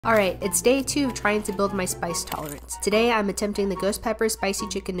Alright, it's day 2 of trying to build my spice tolerance. Today I'm attempting the ghost pepper spicy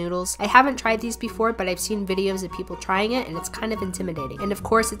chicken noodles. I haven't tried these before, but I've seen videos of people trying it and it's kind of intimidating. And of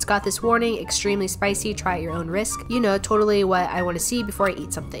course it's got this warning, extremely spicy, try at your own risk. You know, totally what I want to see before I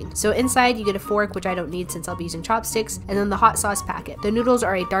eat something. So inside you get a fork, which I don't need since I'll be using chopsticks, and then the hot sauce packet. The noodles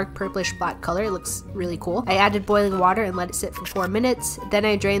are a dark purplish black color, it looks really cool. I added boiling water and let it sit for 4 minutes, then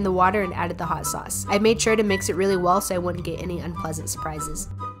I drained the water and added the hot sauce. I made sure to mix it really well so I wouldn't get any unpleasant surprises.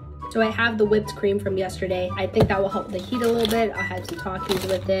 So I have the whipped cream from yesterday. I think that will help the heat a little bit. I'll have some toppings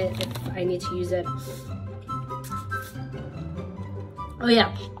with it if I need to use it. Oh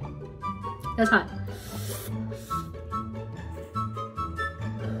yeah, that's hot.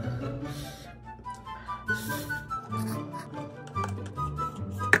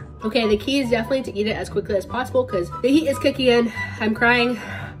 Okay, the key is definitely to eat it as quickly as possible because the heat is kicking in. I'm crying.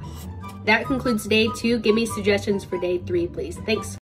 That concludes day 2. Give me suggestions for day 3, please. Thanks.